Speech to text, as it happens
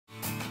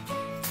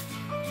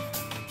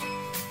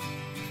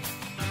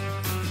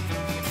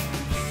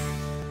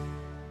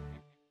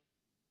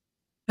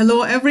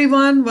Hello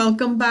everyone,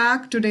 welcome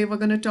back. Today we're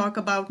going to talk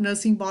about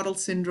nursing bottle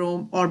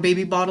syndrome or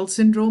baby bottle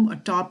syndrome, a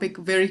topic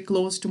very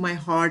close to my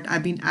heart.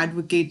 I've been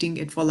advocating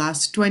it for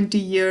last 20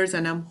 years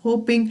and I'm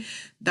hoping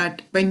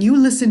that when you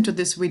listen to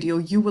this video,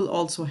 you will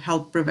also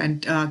help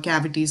prevent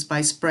cavities by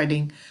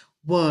spreading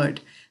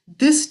word.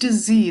 This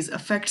disease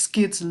affects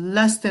kids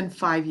less than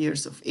 5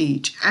 years of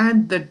age,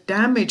 and the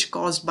damage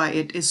caused by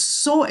it is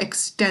so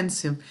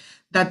extensive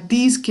that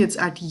these kids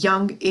at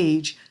young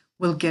age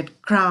will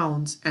get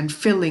crowns and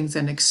fillings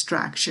and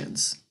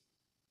extractions.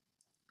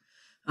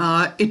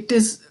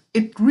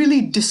 It really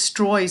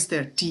destroys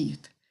their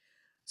teeth.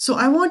 So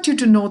I want you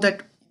to know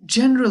that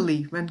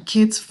generally when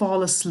kids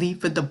fall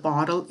asleep with the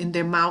bottle in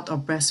their mouth or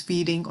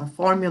breastfeeding or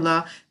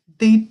formula,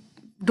 they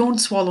don't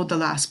swallow the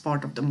last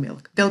part of the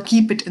milk. They'll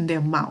keep it in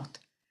their mouth.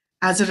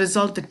 As a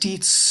result, the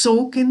teeth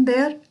soak in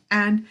there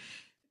and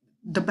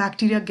the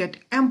bacteria get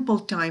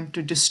ample time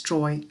to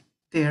destroy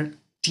their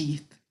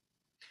teeth.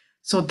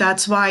 So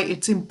that's why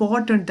it's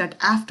important that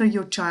after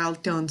your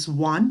child turns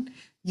 1,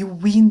 you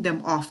wean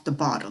them off the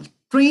bottle.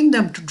 Train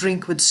them to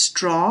drink with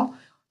straw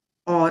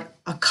or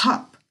a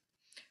cup,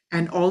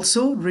 and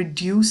also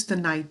reduce the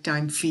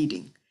nighttime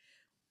feeding.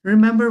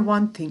 Remember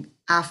one thing,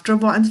 after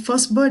one's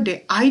first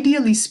birthday,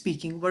 ideally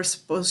speaking, we're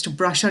supposed to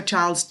brush our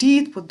child's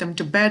teeth, put them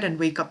to bed, and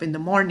wake up in the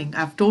morning.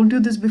 I've told you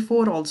this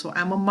before also.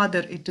 I'm a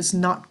mother. It is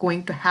not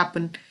going to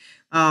happen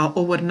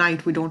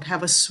overnight. We don't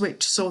have a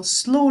switch. So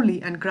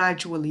slowly and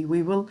gradually,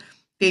 we will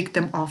take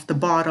them off the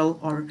bottle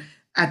or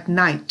at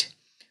night.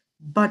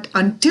 But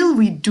until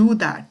we do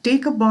that,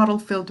 take a bottle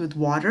filled with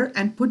water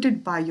and put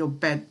it by your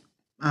bed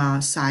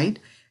side.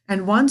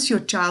 And once your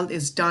child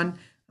is done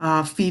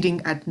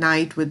feeding at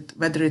night with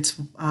whether it's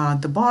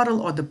the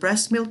bottle or the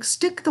breast milk,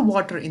 stick the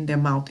water in their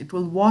mouth. It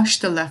will wash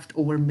the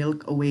leftover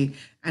milk away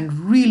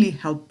and really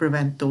help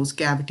prevent those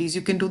cavities.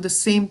 You can do the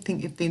same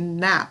thing if they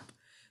nap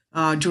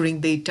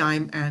during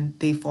daytime and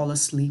they fall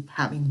asleep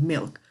having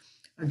milk.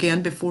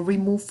 Again, before we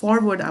move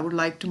forward, I would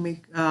like to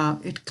make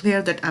it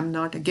clear that I'm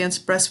not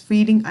against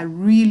breastfeeding. I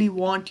really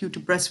want you to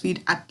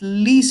breastfeed at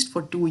least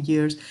for 2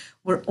 years.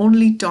 We're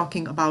only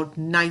talking about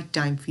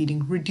nighttime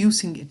feeding,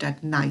 reducing it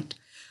at night.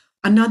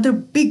 Another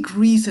big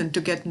reason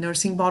to get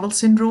nursing bottle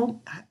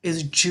syndrome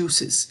is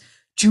juices.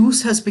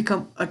 Juice has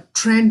become a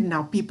trend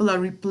now. People are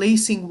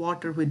replacing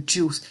water with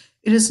juice.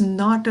 It is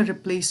not a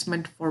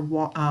replacement for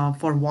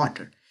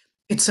water.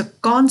 It's a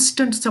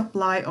constant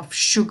supply of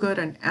sugar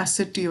and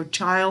acid to your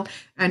child,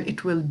 and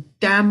it will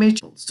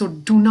damage. So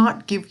do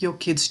not give your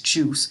kids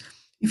juice.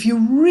 If you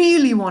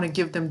really want to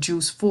give them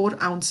juice,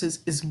 4 ounces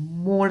is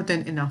more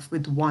than enough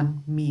with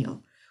 1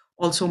 meal.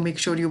 Also, make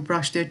sure you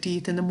brush their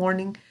teeth in the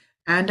morning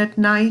and at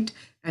night,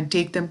 and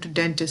take them to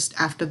dentist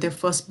after their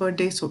first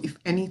birthday. So if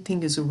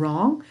anything is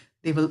wrong,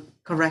 they will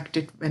correct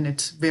it when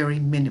it's very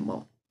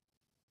minimal.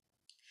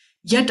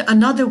 Yet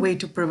another way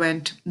to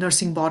prevent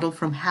nursing bottle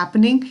from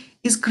happening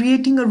is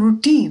creating a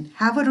routine.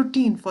 Have a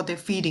routine for their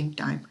feeding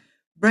time.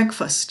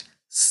 Breakfast,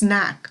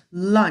 snack,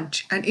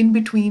 lunch, and in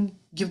between,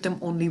 give them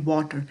only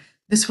water.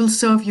 This will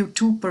serve you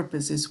 2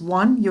 purposes.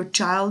 1, your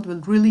child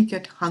will really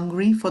get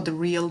hungry for the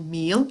real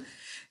meal.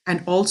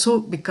 And also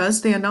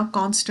because they are not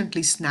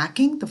constantly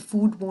snacking, the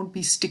food won't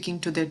be sticking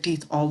to their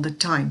teeth all the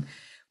time.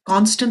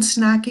 Constant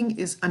snacking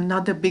is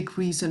another big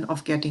reason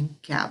of getting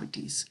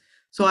cavities.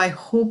 So I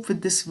hope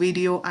with this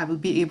video, I will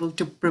be able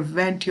to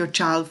prevent your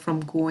child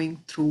from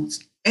going through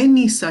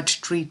any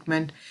such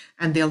treatment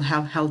and they'll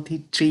have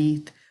healthy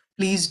teeth.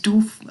 Please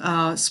do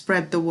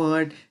spread the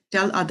word.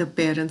 Tell other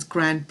parents,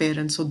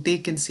 grandparents, so they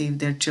can save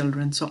their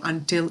children. So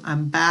until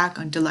I'm back,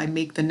 until I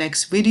make the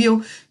next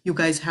video, you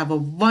guys have a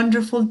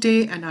wonderful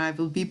day and I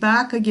will be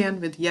back again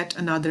with yet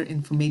another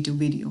informative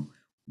video.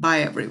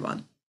 Bye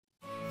everyone.